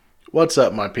What's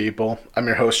up, my people? I'm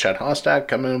your host, Chad Hostak,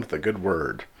 coming in with a good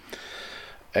word.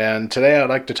 And today I'd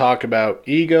like to talk about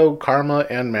ego, karma,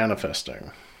 and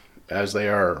manifesting, as they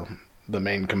are the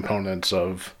main components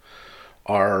of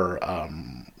our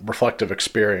reflective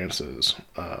experiences,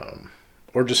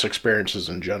 or just experiences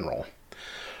in general.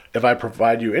 If I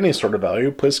provide you any sort of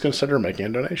value, please consider making a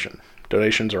donation.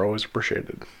 Donations are always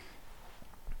appreciated.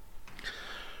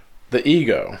 The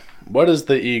ego. What is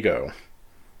the ego?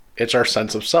 It's our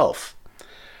sense of self.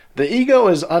 The ego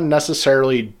is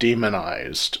unnecessarily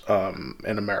demonized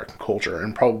in American culture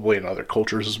and probably in other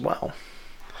cultures as well.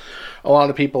 A lot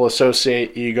of people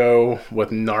associate ego with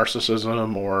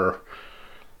narcissism or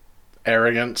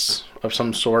arrogance of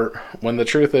some sort, when the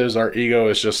truth is our ego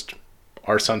is just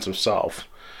our sense of self.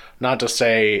 Not to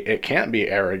say it can't be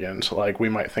arrogant, like we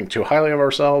might think too highly of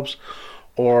ourselves,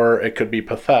 or it could be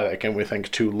pathetic and we think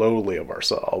too lowly of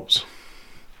ourselves.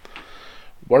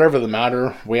 Whatever the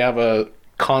matter, we have a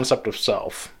concept of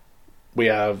self. We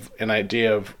have an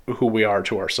idea of who we are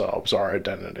to ourselves, our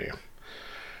identity.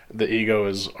 The ego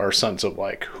is our sense of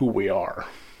who we are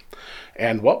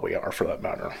and what we are, for that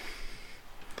matter.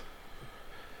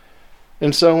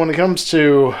 And so when it comes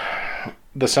to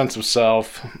the sense of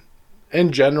self,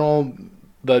 in general,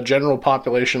 the general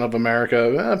population of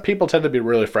America, people tend to be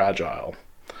really fragile.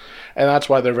 And that's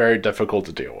why they're very difficult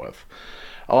to deal with.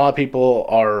 A lot of people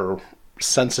are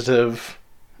sensitive,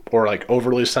 or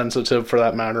overly sensitive for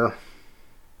that matter,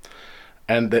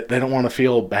 and they don't want to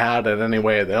feel bad in any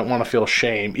way. They don't want to feel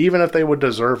shame, even if they would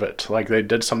deserve it, like they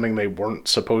did something they weren't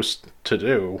supposed to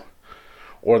do,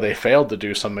 or they failed to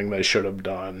do something they should have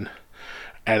done,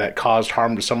 and it caused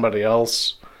harm to somebody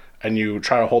else, and you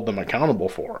try to hold them accountable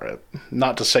for it.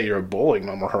 Not to say you're bullying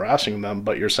them or harassing them,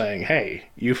 but you're saying, hey,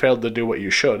 you failed to do what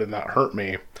you should and that hurt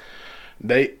me.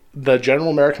 The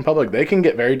general American public, they can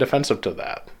get very defensive to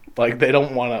that. They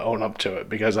don't want to own up to it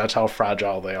because that's how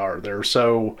fragile they are. They're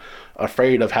so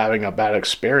afraid of having a bad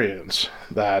experience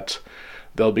that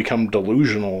they'll become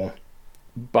delusional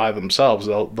by themselves.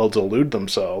 They'll delude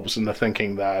themselves into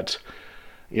thinking that,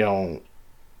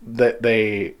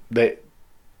 that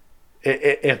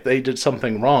if they did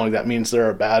something wrong, that means they're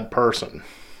a bad person.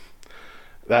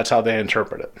 That's how they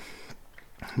interpret it.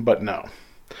 But no,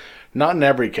 not in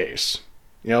every case.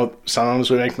 Sometimes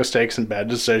we make mistakes and bad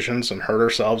decisions and hurt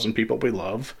ourselves and people we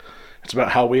love. It's about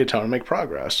how we atone and make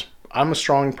progress. I'm a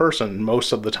strong person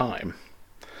most of the time.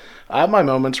 I have my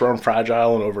moments where I'm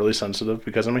fragile and overly sensitive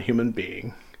because I'm a human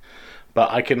being.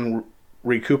 But I can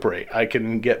recuperate. I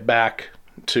can get back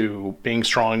to being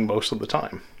strong most of the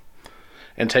time.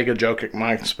 And take a joke at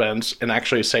my expense and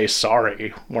actually say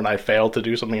sorry when I failed to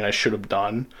do something I should have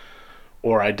done,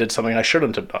 or I did something I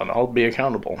shouldn't have done. I'll be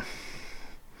accountable.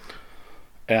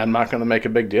 And I'm not going to make a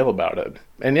big deal about it.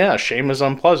 And yeah, shame is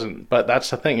unpleasant, but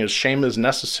that's the thing, is shame is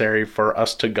necessary for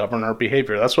us to govern our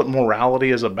behavior. That's what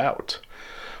morality is about.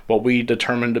 What we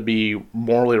determine to be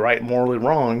morally right, morally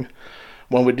wrong.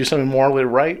 When we do something morally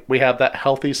right, we have that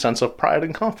healthy sense of pride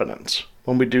and confidence.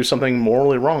 When we do something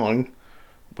morally wrong,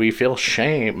 we feel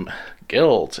shame,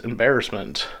 guilt,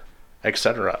 embarrassment,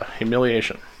 etc.,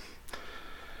 humiliation.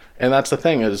 And that's the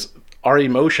thing, is our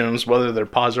emotions, whether they're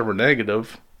positive or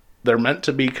negative, they're meant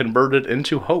to be converted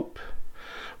into hope.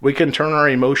 We can turn our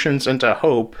emotions into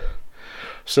hope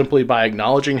simply by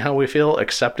acknowledging how we feel,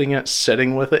 accepting it,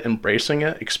 sitting with it, embracing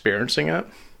it, experiencing it,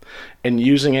 and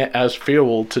using it as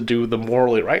fuel to do the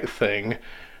morally right thing,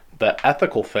 the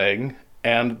ethical thing,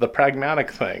 and the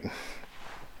pragmatic thing.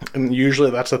 And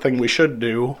usually that's the thing we should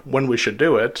do when we should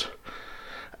do it,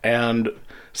 and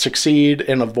succeed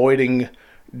in avoiding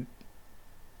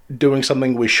doing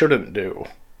something we shouldn't do.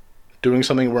 Doing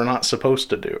something we're not supposed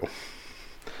to do.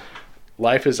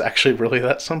 Life is actually really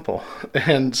that simple.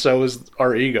 And so is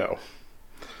our ego.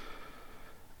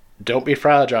 Don't be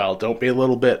fragile. Don't be a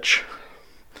little bitch.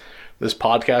 This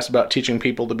podcast is about teaching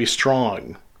people to be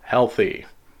strong, healthy,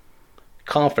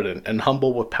 confident, and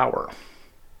humble with power.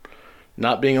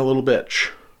 Not being a little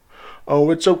bitch. Oh,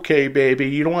 it's okay, baby.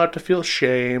 You don't have to feel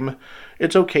shame.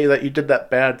 It's okay that you did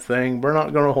that bad thing. We're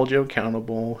not going to hold you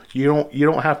accountable. You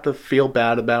don't have to feel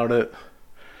bad about it.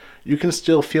 You can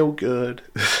still feel good.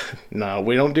 No,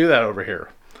 we don't do that over here.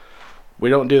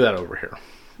 We don't do that over here.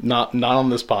 Not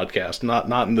on this podcast.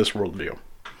 Not in this worldview.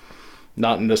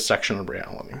 Not in this section of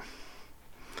reality.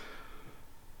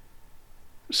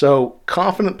 So,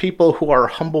 confident people who are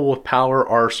humble with power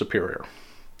are superior.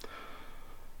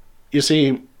 You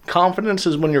see, confidence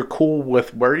is when you're cool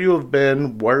with where you have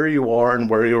been, where you are, and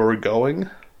where you are going.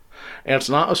 And it's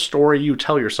not a story you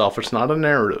tell yourself. It's not a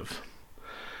narrative.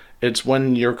 It's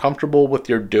when you're comfortable with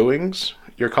your doings,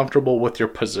 you're comfortable with your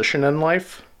position in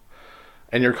life,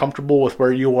 and you're comfortable with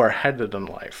where you are headed in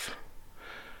life,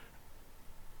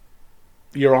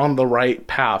 you're on the right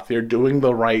path, you're doing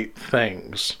the right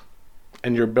things,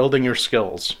 and you're building your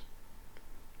skills,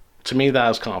 to me that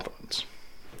is confidence.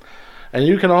 And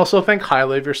you can also think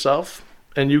highly of yourself,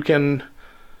 and you can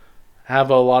have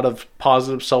a lot of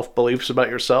positive self-beliefs about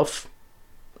yourself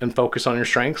and focus on your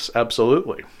strengths,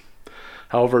 absolutely.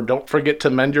 However, don't forget to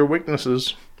mend your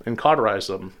weaknesses and cauterize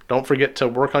them. Don't forget to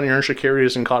work on your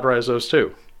insecurities and cauterize those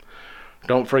too.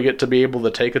 Don't forget to be able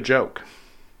to take a joke.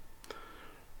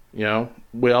 You know,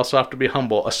 we also have to be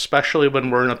humble, especially when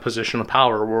we're in a position of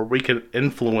power where we can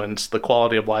influence the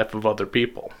quality of life of other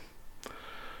people.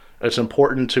 It's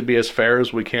important to be as fair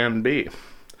as we can be.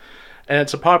 And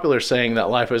it's a popular saying that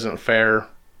life isn't fair.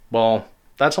 Well,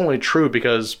 that's only true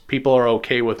because people are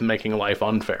okay with making life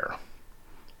unfair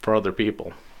for other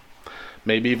people.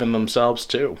 Maybe even themselves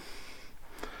too.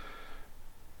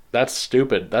 That's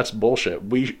stupid. That's bullshit.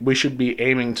 We should be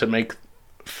aiming to make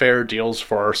fair deals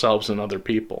for ourselves and other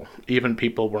people, even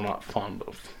people we're not fond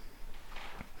of.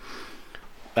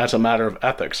 That's a matter of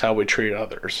ethics, how we treat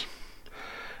others.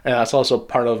 And that's also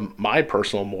part of my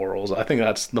personal morals. I think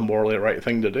that's the morally right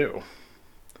thing to do.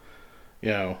 You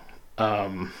know,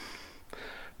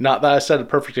 not that I set a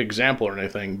perfect example or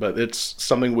anything, but it's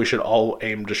something we should all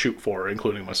aim to shoot for,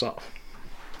 including myself.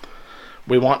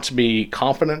 We want to be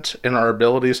confident in our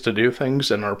abilities to do things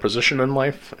and our position in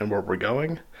life and where we're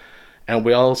going. And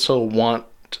we also want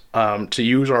to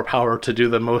use our power to do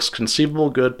the most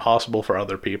conceivable good possible for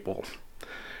other people.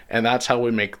 And that's how we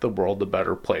make the world a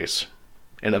better place,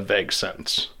 in a vague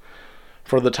sense.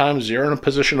 For the times you're in a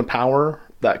position of power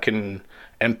that can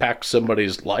impact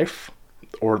somebody's life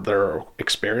or their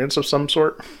experience of some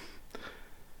sort,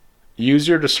 use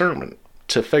your discernment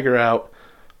to figure out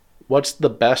what's the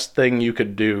best thing you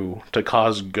could do to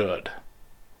cause good.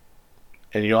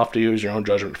 And you have to use your own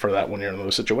judgment for that when you're in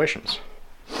those situations.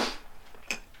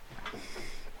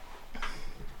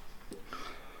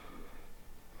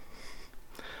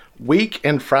 Weak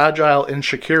and fragile,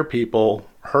 insecure people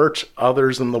hurt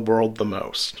others in the world the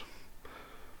most.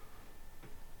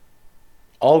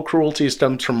 All cruelty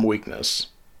stems from weakness.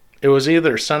 It was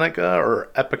either Seneca or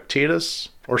Epictetus,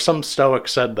 or some Stoic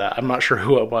said that. I'm not sure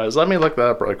who it was. Let me look that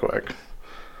up real quick.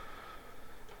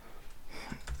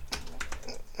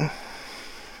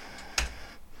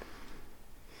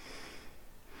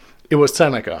 It was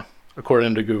Seneca,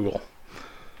 according to Google.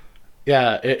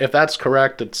 Yeah, if that's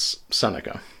correct, it's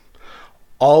Seneca.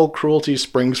 All cruelty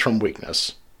springs from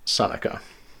weakness. Seneca.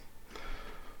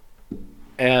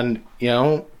 And, you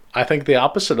know, I think the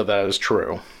opposite of that is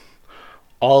true.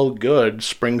 All good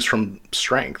springs from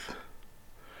strength.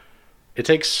 It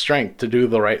takes strength to do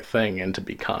the right thing and to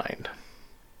be kind.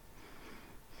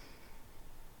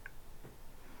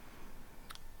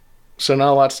 So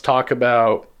now let's talk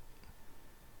about,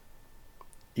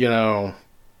 you know,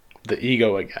 the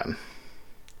ego again.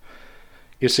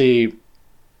 You see,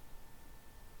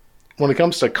 when it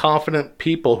comes to confident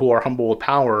people who are humble with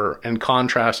power, in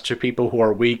contrast to people who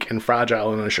are weak and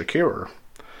fragile and insecure,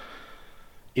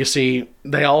 you see,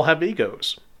 they all have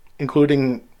egos,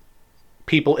 including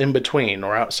people in between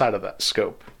or outside of that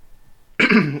scope.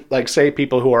 Like, say,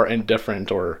 people who are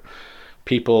indifferent or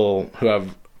people who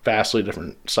have vastly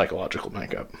different psychological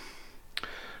makeup.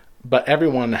 But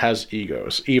everyone has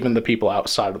egos, even the people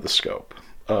outside of the scope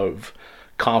of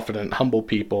confident, humble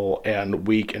people and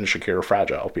weak, insecure,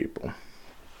 fragile people.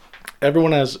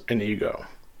 Everyone has an ego.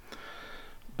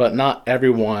 But not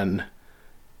everyone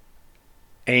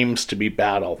aims to be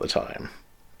bad all the time.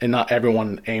 And not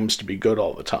everyone aims to be good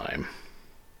all the time.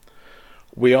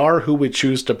 We are who we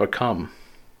choose to become.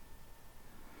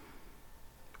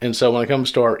 And so when it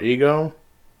comes to our ego,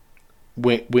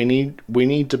 we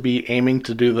need to be aiming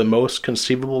to do the most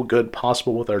conceivable good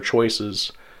possible with our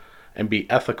choices and be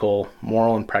ethical,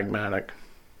 moral, and pragmatic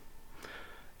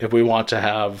if we want to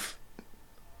have,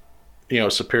 you know,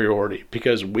 superiority.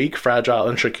 Because weak, fragile,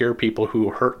 insecure people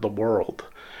who hurt the world,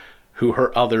 who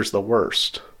hurt others the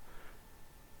worst,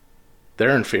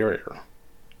 they're inferior.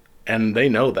 And they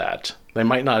know that. They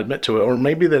might not admit to it, or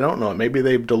maybe they don't know it. Maybe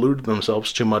they've deluded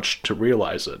themselves too much to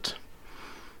realize it.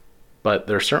 But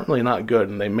they're certainly not good,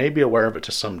 and they may be aware of it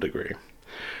to some degree.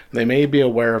 They may be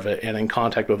aware of it and in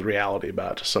contact with reality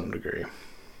about it to some degree.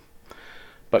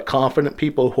 But confident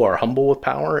people who are humble with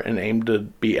power and aim to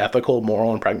be ethical,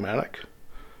 moral, and pragmatic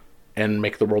and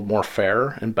make the world more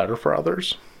fair and better for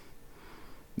others,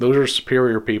 those are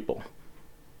superior people.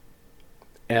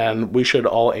 And we should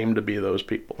all aim to be those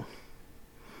people.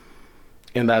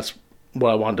 And that's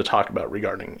what I wanted to talk about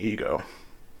regarding ego.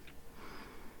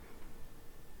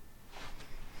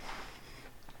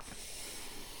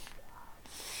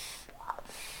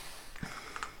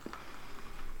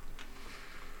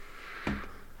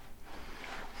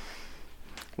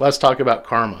 let's talk about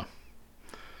karma.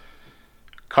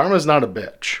 Karma's not a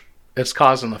bitch. It's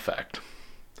cause and effect.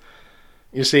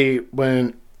 You see,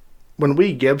 when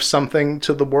we give something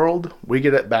to the world, we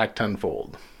get it back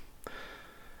tenfold.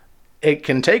 It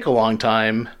can take a long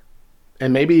time,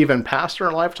 and maybe even past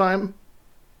our lifetime,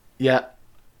 yet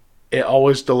it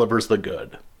always delivers the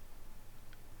good.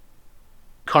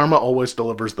 Karma always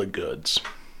delivers the goods.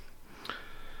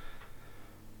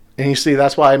 And you see,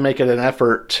 that's why I make it an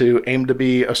effort to aim to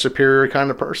be a superior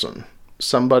kind of person.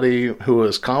 Somebody who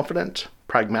is confident,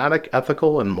 pragmatic,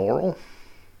 ethical, and moral,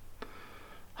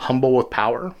 humble with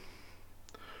power,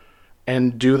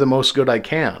 and do the most good I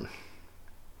can.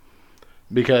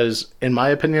 Because, in my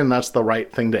opinion, that's the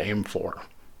right thing to aim for.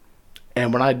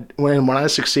 And when I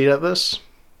succeed at this,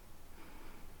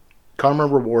 karma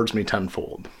rewards me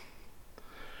tenfold.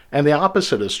 And the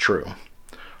opposite is true.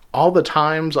 All the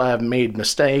times I have made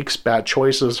mistakes, bad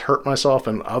choices, hurt myself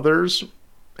and others,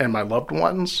 and my loved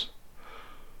ones,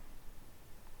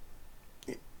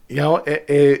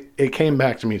 it came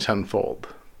back to me tenfold.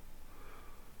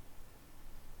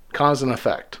 Cause and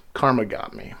effect. Karma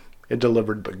got me. It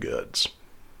delivered the goods.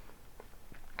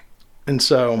 And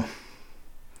so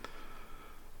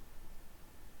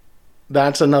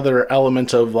that's another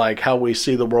element of like how we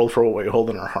see the world for what we hold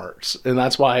in our hearts. And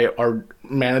that's why our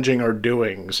managing our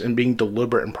doings and being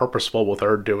deliberate and purposeful with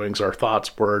our doings, our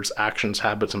thoughts, words, actions,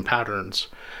 habits, and patterns,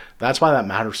 that's why that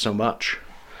matters so much.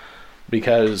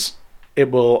 Because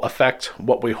it will affect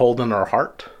what we hold in our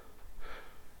heart.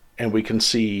 And we can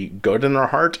see good in our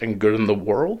heart and good in the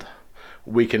world.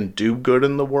 We can do good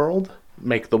in the world,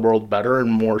 make the world better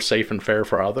and more safe and fair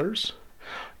for others,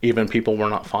 even people we're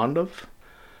not fond of.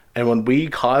 And when we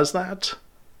cause that,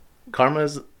 karma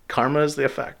is the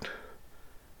effect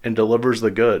and delivers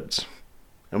the goods,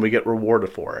 and we get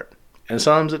rewarded for it. And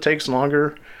sometimes it takes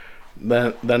longer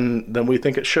than we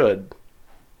think it should.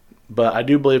 But I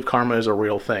do believe karma is a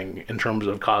real thing in terms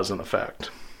of cause and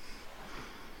effect.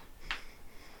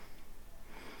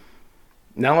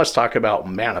 Now let's talk about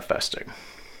manifesting.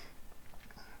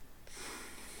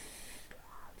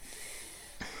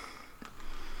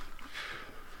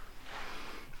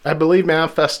 I believe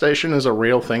manifestation is a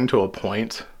real thing to a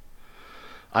point.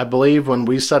 I believe when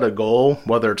we set a goal,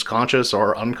 whether it's conscious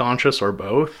or unconscious or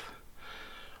both,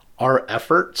 our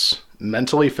efforts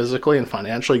mentally, physically, and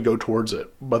financially go towards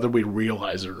it, whether we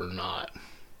realize it or not.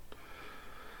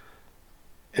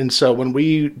 And so when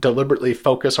we deliberately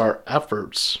focus our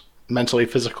efforts mentally,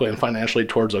 physically, and financially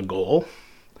towards a goal,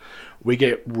 we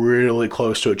get really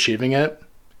close to achieving it,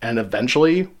 and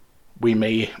eventually we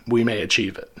may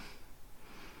achieve it.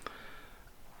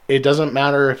 It doesn't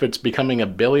matter if it's becoming a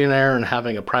billionaire and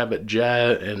having a private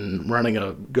jet and running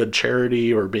a good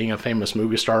charity or being a famous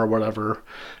movie star or whatever.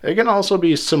 It can also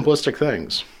be simplistic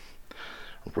things.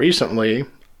 Recently,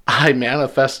 I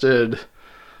manifested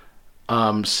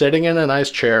sitting in a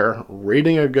nice chair,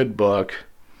 reading a good book,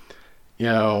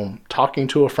 talking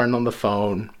to a friend on the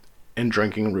phone, and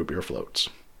drinking root beer floats.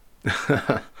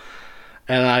 And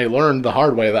I learned the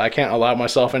hard way that I can't allow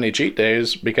myself any cheat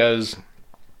days because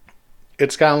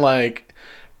it's kind of like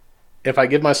if I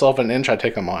give myself an inch, I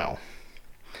take a mile.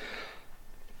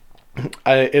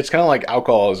 It's kind of like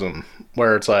alcoholism,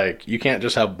 where it's like you can't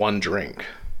just have one drink.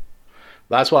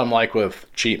 That's what I'm like with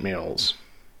cheat meals.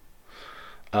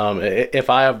 If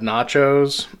I have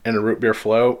nachos and a root beer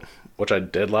float, which I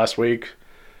did last week,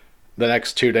 the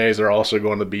next 2 days are also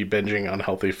going to be binging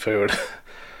unhealthy food.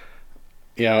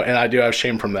 And I do have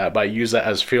shame from that, but I use that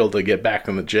as fuel to get back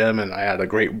in the gym, and I had a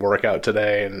great workout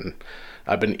today, and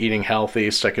I've been eating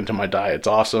healthy, sticking to my diet. It's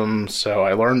awesome. So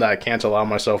I learned that I can't allow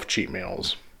myself cheat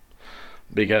meals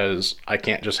because I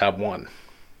can't just have one.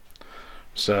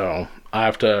 So I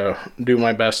have to do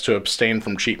my best to abstain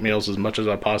from cheat meals as much as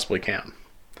I possibly can.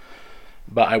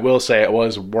 But I will say it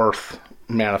was worth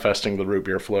manifesting the root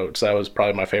beer floats. That was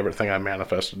probably my favorite thing I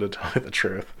manifested, to tell you the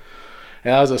truth.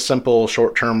 And that was a simple,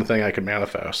 short-term thing I could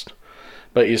manifest.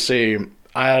 But you see,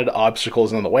 I had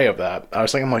obstacles in the way of that. I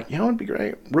was thinking, it'd be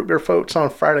great. Root beer floats on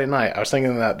Friday night. I was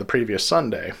thinking that the previous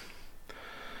Sunday.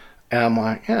 And I'm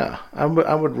like, yeah, I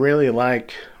would really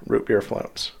like root beer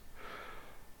floats.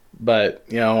 But,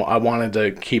 I wanted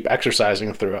to keep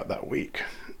exercising throughout that week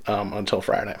until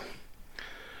Friday.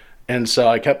 And so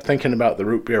I kept thinking about the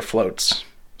root beer floats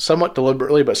somewhat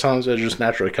deliberately, but sometimes they just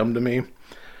naturally come to me.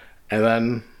 And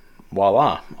then,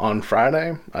 voila, on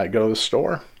Friday, I go to the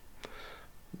store,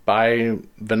 buy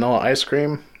vanilla ice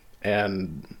cream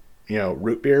and,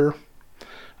 root beer.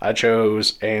 I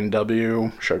chose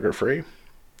A&W sugar-free.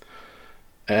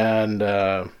 And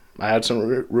I had some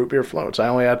root beer floats. I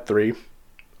only had 3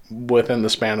 within the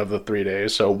span of the 3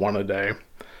 days, so 1 a day.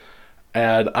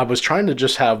 And I was trying to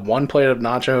just have one plate of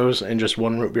nachos and just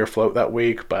one root beer float that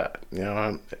week, but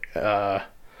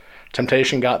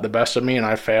temptation got the best of me, and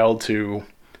I failed to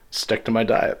stick to my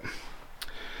diet.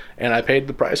 And I paid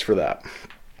the price for that.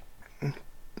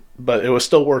 But it was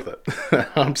still worth it.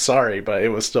 I'm sorry, but it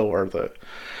was still worth it.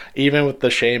 Even with the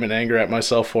shame and anger at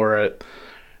myself for it,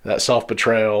 that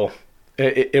self-betrayal,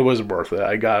 it was worth it.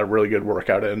 I got a really good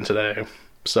workout in today.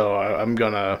 So I'm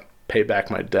going to pay back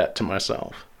my debt to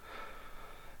myself.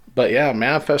 But yeah,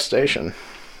 manifestation.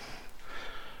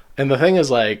 And the thing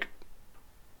is, like,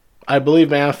 I believe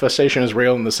manifestation is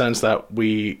real in the sense that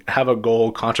we have a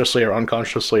goal consciously or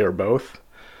unconsciously or both.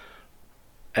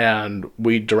 And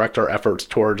we direct our efforts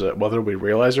towards it, whether we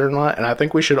realize it or not. And I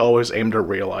think we should always aim to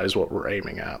realize what we're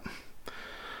aiming at.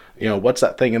 What's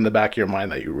that thing in the back of your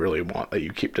mind that you really want, that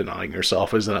you keep denying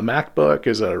yourself? Is it a MacBook?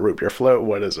 Is it a root beer float?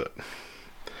 What is it?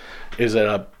 Is it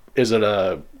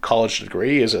a college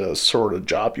degree? Is it a sort of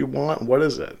job you want? What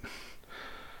is it?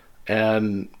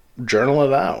 And journal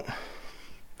it out.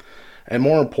 And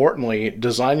more importantly,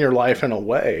 design your life in a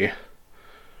way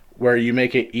where you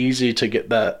make it easy to get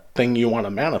that thing you want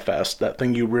to manifest, that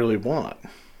thing you really want.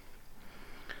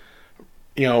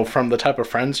 From the type of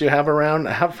friends you have around,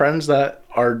 have friends that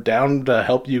are down to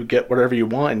help you get whatever you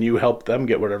want, and you help them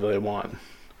get whatever they want.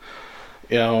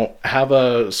 Have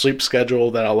a sleep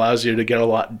schedule that allows you to get a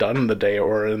lot done in the day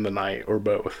or in the night or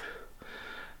both.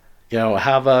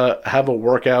 Have a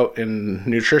workout and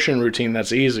nutrition routine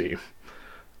that's easy.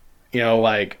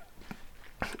 Like,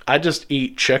 I just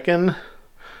eat chicken,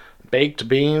 baked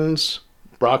beans,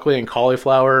 broccoli and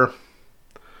cauliflower,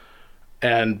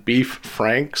 and beef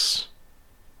franks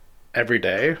every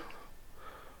day,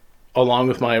 along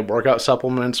with my workout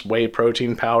supplements, whey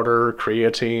protein powder,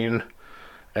 creatine,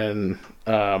 and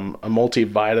a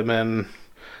multivitamin,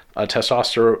 a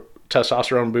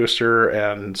testosterone booster,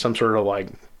 and some sort of like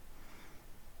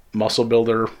muscle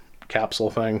builder capsule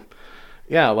thing.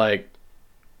 Yeah, like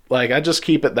I just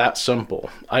keep it that simple.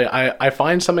 I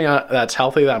find something that's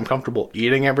healthy that I'm comfortable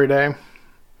eating every day,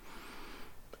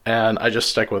 and I just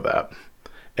stick with that.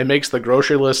 It makes the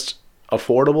grocery list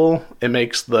affordable. It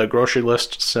makes the grocery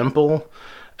list simple.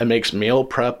 It makes meal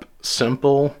prep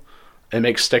simple. It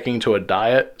makes sticking to a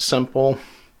diet simple.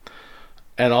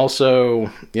 And also,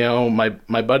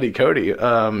 my buddy Cody,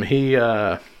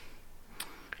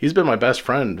 he's been my best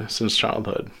friend since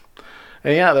childhood.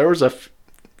 And yeah, there was a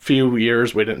few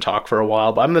years we didn't talk for a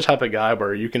while, but I'm the type of guy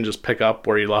where you can just pick up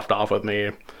where you left off with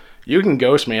me. You can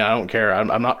ghost me, I don't care.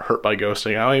 I'm not hurt by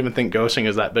ghosting. I don't even think ghosting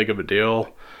is that big of a deal.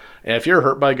 And if you're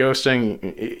hurt by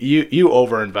ghosting, you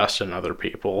overinvest in other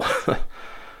people.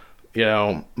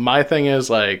 My thing is,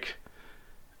 like,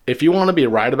 if you want to be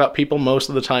right about people most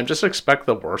of the time, just expect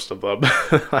the worst of them.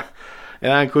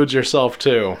 And that includes yourself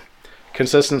too.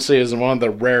 Consistency is one of the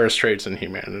rarest traits in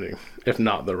humanity, if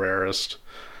not the rarest.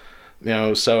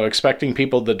 So expecting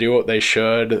people to do what they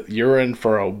should, you're in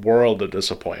for a world of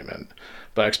disappointment.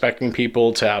 But expecting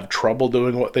people to have trouble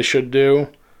doing what they should do,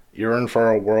 you're in for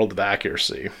a world of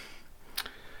accuracy.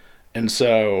 And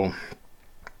so,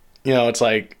 it's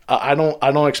like, I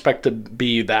don't expect to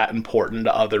be that important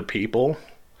to other people.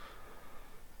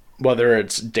 Whether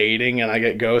it's dating and I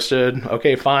get ghosted,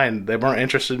 okay, fine. They weren't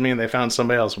interested in me and they found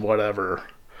somebody else, whatever.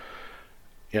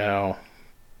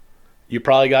 You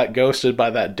probably got ghosted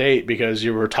by that date because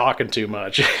you were talking too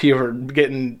much. you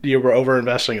were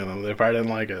over-investing in them. They probably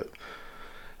didn't like it.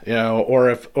 Or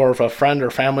if a friend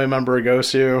or family member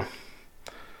ghosts you,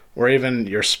 or even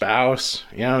your spouse,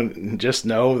 just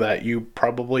know that you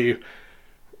probably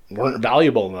weren't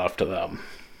valuable enough to them.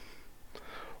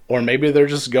 Or maybe they're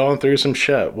just going through some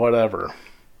shit, whatever.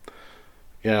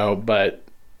 But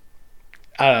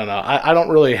I don't know. I don't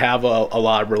really have a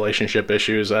lot of relationship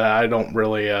issues. I don't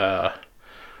really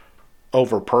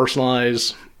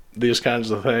over-personalize these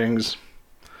kinds of things.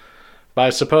 But I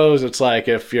suppose it's like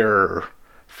if your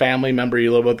family member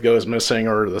you live with goes missing,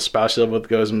 or the spouse you live with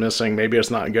goes missing, maybe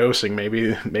it's not ghosting.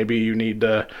 Maybe you need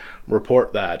to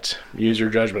report that. Use your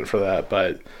judgment for that.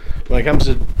 But when it comes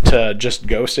to just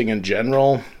ghosting in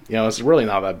general, it's really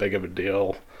not that big of a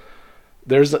deal.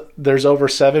 There's over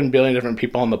 7 billion different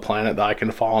people on the planet that I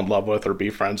can fall in love with or be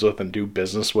friends with and do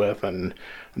business with and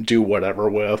do whatever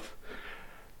with.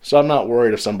 So I'm not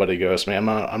worried if somebody ghosts me. I'm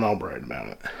not worried about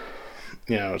it.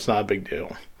 It's not a big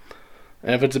deal.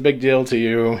 And if it's a big deal to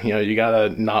you, you gotta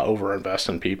not overinvest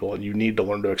in people, and you need to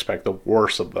learn to expect the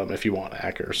worst of them if you want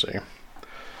accuracy.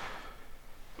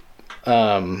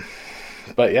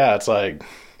 But yeah, it's like,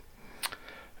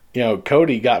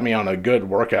 Cody got me on a good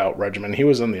workout regimen. He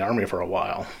was in the Army for a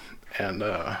while, and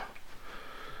I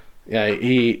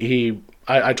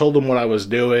I told him what I was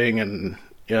doing, and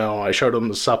I showed him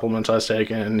the supplements I was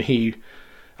taking, and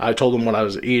I told him what I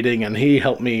was eating, and he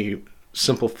helped me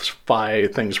simplify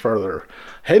things further.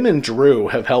 Him and Drew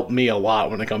have helped me a lot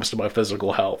when it comes to my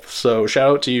physical health. So shout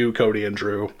out to you, Cody and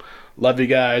Drew. Love you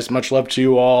guys. Much love to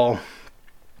you all.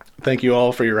 Thank you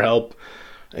all for your help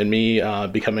in me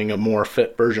becoming a more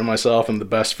fit version of myself and the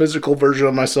best physical version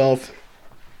of myself.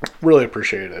 Really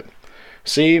appreciate it.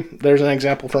 See, there's an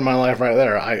example from my life right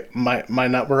there. My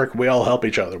network, we all help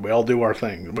each other. We all do our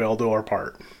thing. We all do our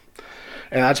part.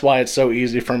 And that's why it's so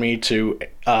easy for me to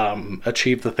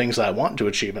achieve the things that I want to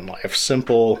achieve in life,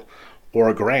 simple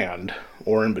or grand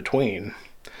or in between.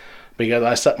 Because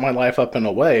I set my life up in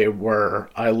a way where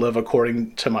I live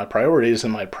according to my priorities,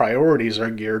 and my priorities are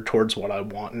geared towards what I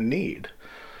want and need.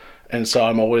 And so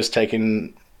I'm always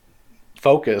taking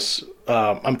focus.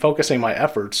 I'm focusing my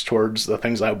efforts towards the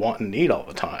things I want and need all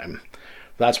the time.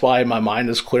 That's why my mind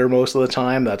is clear most of the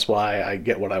time. That's why I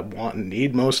get what I want and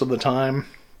need most of the time.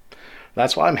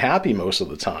 That's why I'm happy most of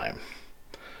the time.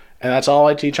 And that's all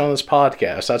I teach on this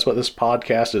podcast. That's what this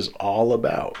podcast is all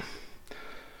about.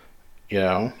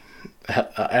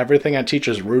 Everything I teach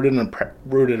is rooted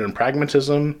in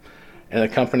pragmatism and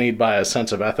accompanied by a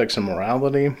sense of ethics and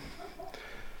morality.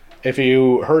 If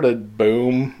you heard a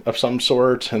boom of some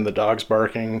sort and the dog's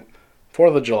barking,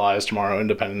 4th of July is tomorrow,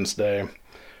 Independence Day.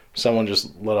 Someone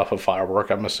just lit off a firework,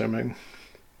 I'm assuming.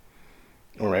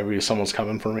 Or maybe someone's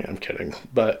coming for me. I'm kidding.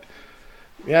 But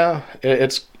yeah,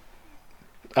 it's...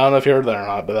 I don't know if you heard that or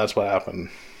not, but that's what happened.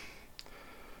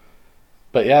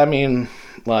 But yeah, I mean,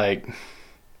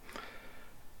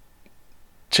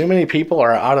 too many people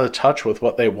are out of touch with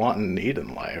what they want and need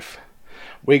in life.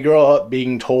 We grow up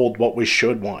being told what we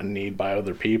should want and need by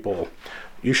other people.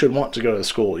 You should want to go to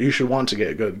school. You should want to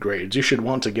get good grades. You should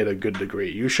want to get a good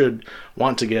degree. You should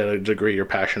want to get a degree you're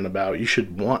passionate about. You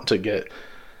should want to get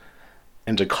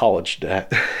into college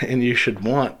debt. And you should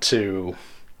want to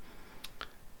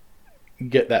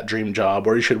get that dream job,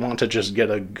 or you should want to just get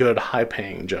a good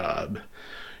high-paying job.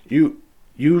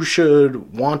 You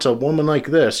should want a woman like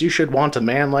this. You should want a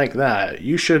man like that.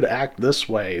 You should act this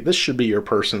way. This should be your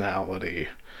personality.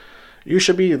 You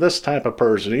should be this type of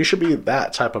person. You should be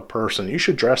that type of person. You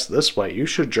should dress this way. You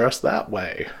should dress that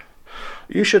way.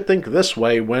 You should think this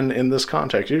way when in this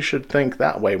context. You should think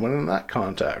that way when in that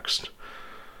context.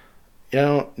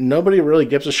 Nobody really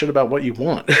gives a shit about what you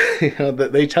want.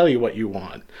 They tell you what you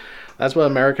want. That's what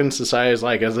American society is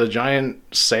like. It's a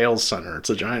giant sales center. It's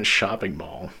a giant shopping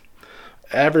mall.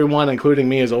 Everyone, including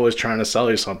me, is always trying to sell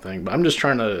you something. But I'm just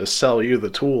trying to sell you the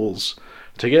tools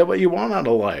to get what you want out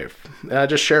of life. And I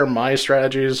just share my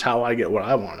strategies, how I get what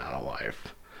I want out of life.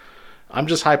 I'm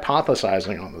just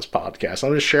hypothesizing on this podcast.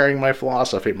 I'm just sharing my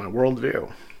philosophy, my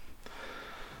worldview.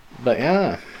 But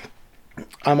yeah,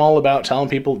 I'm all about telling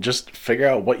people just figure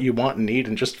out what you want and need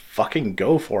and just fucking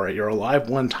go for it. You're alive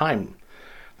one time.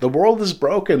 The world is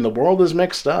broken. The world is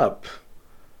mixed up.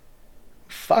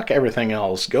 Fuck everything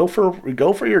else. Go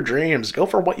for your dreams. Go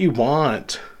for what you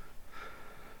want.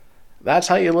 That's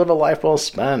how you live a life well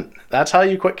spent. That's how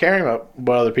you quit caring about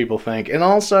what other people think. And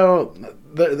also,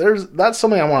 that's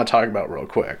something I want to talk about real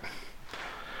quick.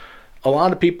 A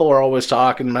lot of people are always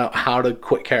talking about how to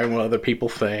quit caring what other people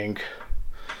think.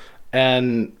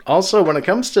 And also, when it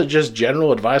comes to just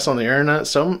general advice on the internet,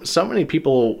 so many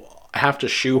people have to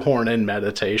shoehorn in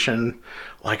meditation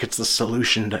like it's the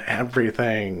solution to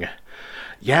everything.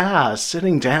 Yeah,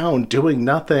 sitting down, doing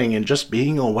nothing, and just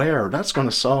being aware, that's going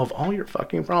to solve all your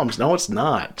fucking problems. No, it's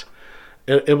not.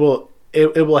 It will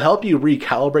help you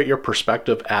recalibrate your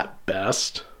perspective at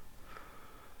best.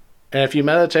 And if you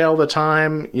meditate all the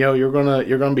time, you're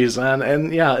gonna be zen.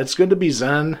 And yeah, it's good to be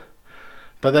zen,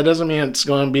 but that doesn't mean it's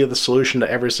going to be the solution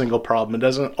to every single problem. It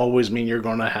doesn't always mean you're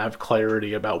going to have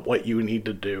clarity about what you need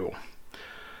to do.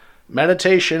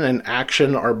 Meditation and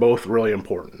action are both really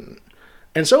important.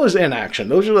 And so is inaction.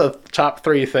 Those are the top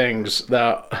 3 things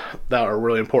that are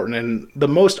really important. And the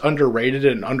most underrated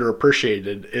and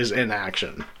underappreciated is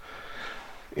inaction.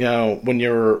 When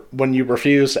you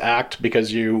refuse to act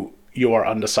because you are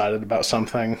undecided about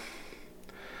something.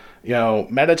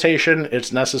 Meditation,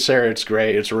 it's necessary, it's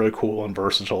great, it's really cool and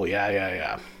versatile.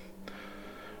 Yeah.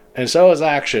 And so is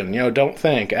action. Don't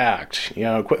think, act.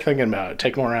 Quit thinking about it.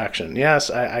 Take more action. Yes,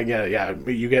 I get it. Yeah,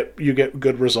 you get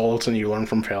good results and you learn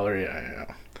from failure.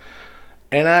 Yeah.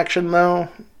 Inaction, though,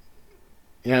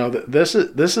 this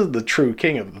is the true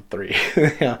king of the 3.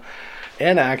 Yeah.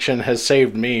 Inaction has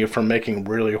saved me from making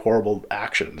really horrible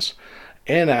actions.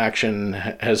 Inaction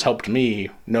has helped me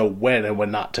know when and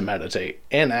when not to meditate.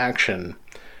 Inaction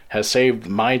has saved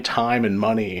my time and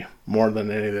money more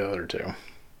than any of the other 2.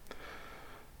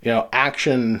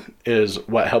 Action is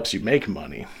what helps you make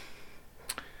money.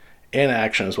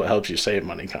 Inaction is what helps you save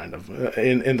money, kind of,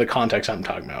 in the context I'm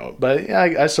talking about. But yeah,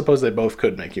 I suppose they both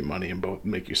could make you money and both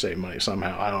make you save money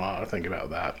somehow. I don't know how to think about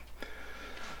that.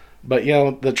 But,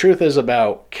 the truth is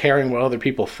about caring what other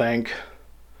people think.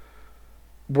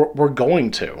 We're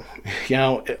going to.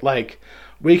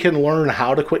 We can learn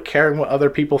how to quit caring what other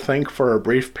people think for a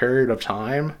brief period of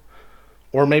time,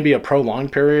 or maybe a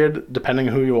prolonged period, depending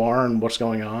who you are and what's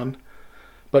going on.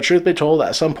 But truth be told,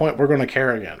 at some point we're going to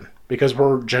care again, because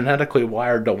we're genetically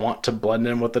wired to want to blend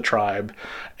in with the tribe.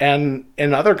 And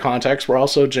in other contexts, we're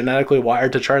also genetically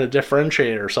wired to try to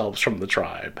differentiate ourselves from the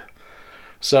tribe.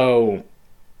 So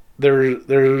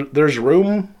there's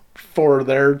room for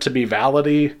there to be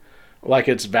validity, like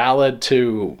it's valid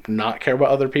to not care what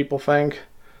other people think,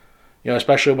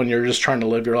 especially when you're just trying to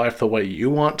live your life the way you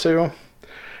want to.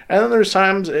 And then there's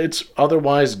times it's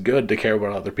otherwise good to care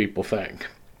what other people think.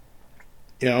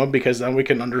 Because then we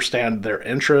can understand their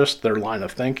interest, their line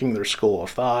of thinking, their school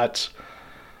of thoughts.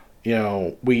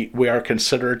 We are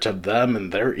considerate of them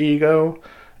and their ego,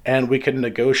 and we can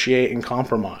negotiate and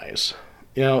compromise.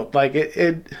 It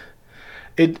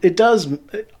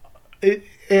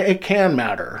can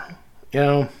matter.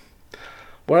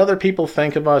 What other people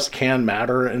think of us can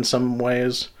matter in some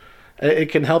ways. It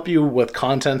can help you with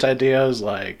content ideas,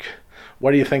 like,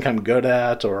 what do you think I'm good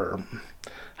at, or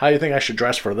how do you think I should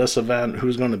dress for this event,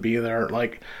 who's going to be there,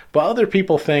 but other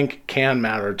people think can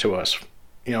matter to us,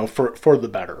 for the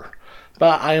better.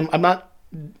 But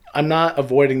I'm not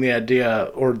avoiding the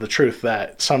idea or the truth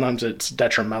that sometimes it's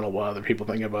detrimental what other people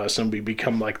think of us and we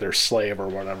become like their slave or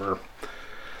whatever.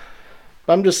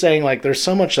 But I'm just saying, there's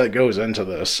so much that goes into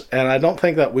this, and I don't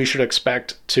think that we should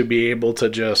expect to be able to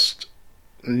just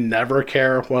never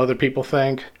care what other people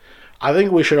think. I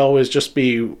think we should always just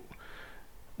be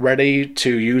ready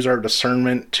to use our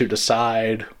discernment to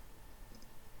decide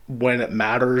when it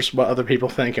matters what other people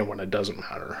think and when it doesn't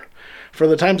matter. For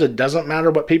the times it doesn't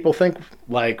matter what people think,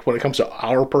 like when it comes to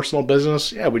our personal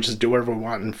business, yeah, we just do whatever we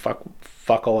want and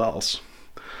fuck all else.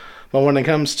 But when it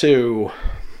comes to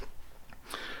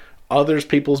others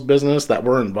people's business that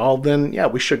we're involved in, yeah,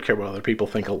 we should care what other people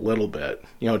think a little bit,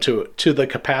 to the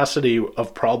capacity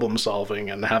of problem solving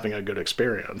and having a good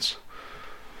experience.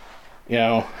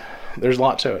 There's a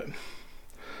lot to it.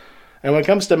 And when it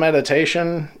comes to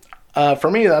meditation, for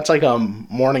me, that's like a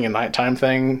morning and nighttime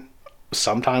thing.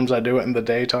 Sometimes I do it in the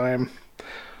daytime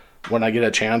when I get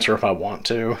a chance or if I want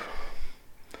to.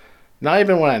 Not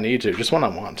even when I need to, just when I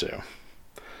want to.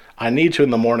 I need to in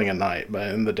the morning and night, but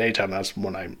in the daytime, that's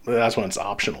when it's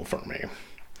optional for me.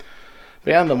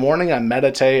 But yeah, in the morning, I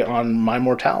meditate on my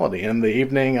mortality. In the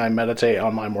evening, I meditate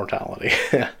on my mortality.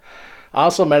 I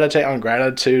also meditate on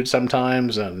gratitude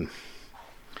sometimes, and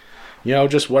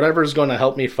just whatever's going to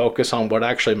help me focus on what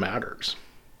actually matters,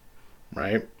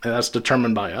 right? And that's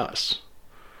determined by us.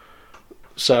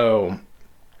 So,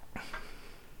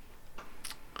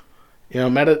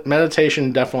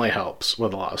 meditation definitely helps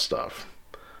with a lot of stuff,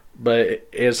 but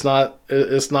it's not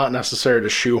necessary to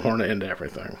shoehorn it into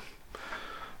everything.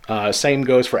 Same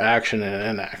goes for action and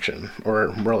inaction,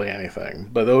 or really anything.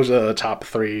 But those are the top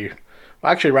three.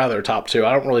 Well, actually, rather top two.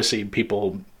 I don't really see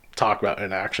people talk about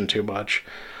inaction too much.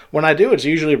 When I do, it's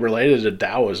usually related to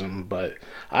Taoism, but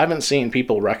I haven't seen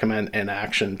people recommend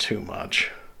inaction too much.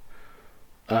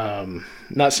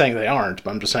 Not saying they aren't,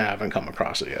 but I'm just saying I haven't come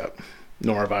across it yet,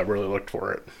 nor have I really looked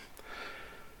for it.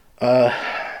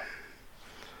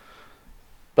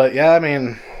 But yeah, I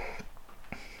mean,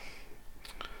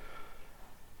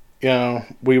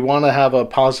 we want to have a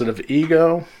positive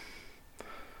ego.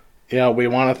 We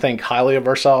want to think highly of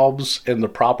ourselves in the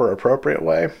proper, appropriate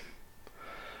way.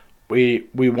 We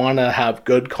want to have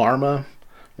good karma,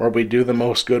 where we do the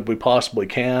most good we possibly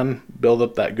can, build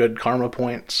up that good karma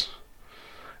points.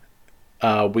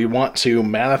 We want to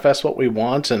manifest what we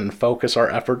want and focus our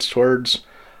efforts towards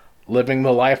living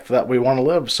the life that we want to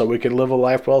live so we can live a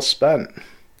life well spent.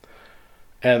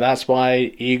 And that's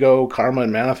why ego, karma,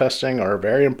 and manifesting are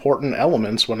very important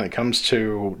elements when it comes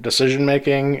to decision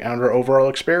making and our overall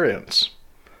experience.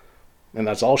 And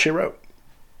that's all she wrote.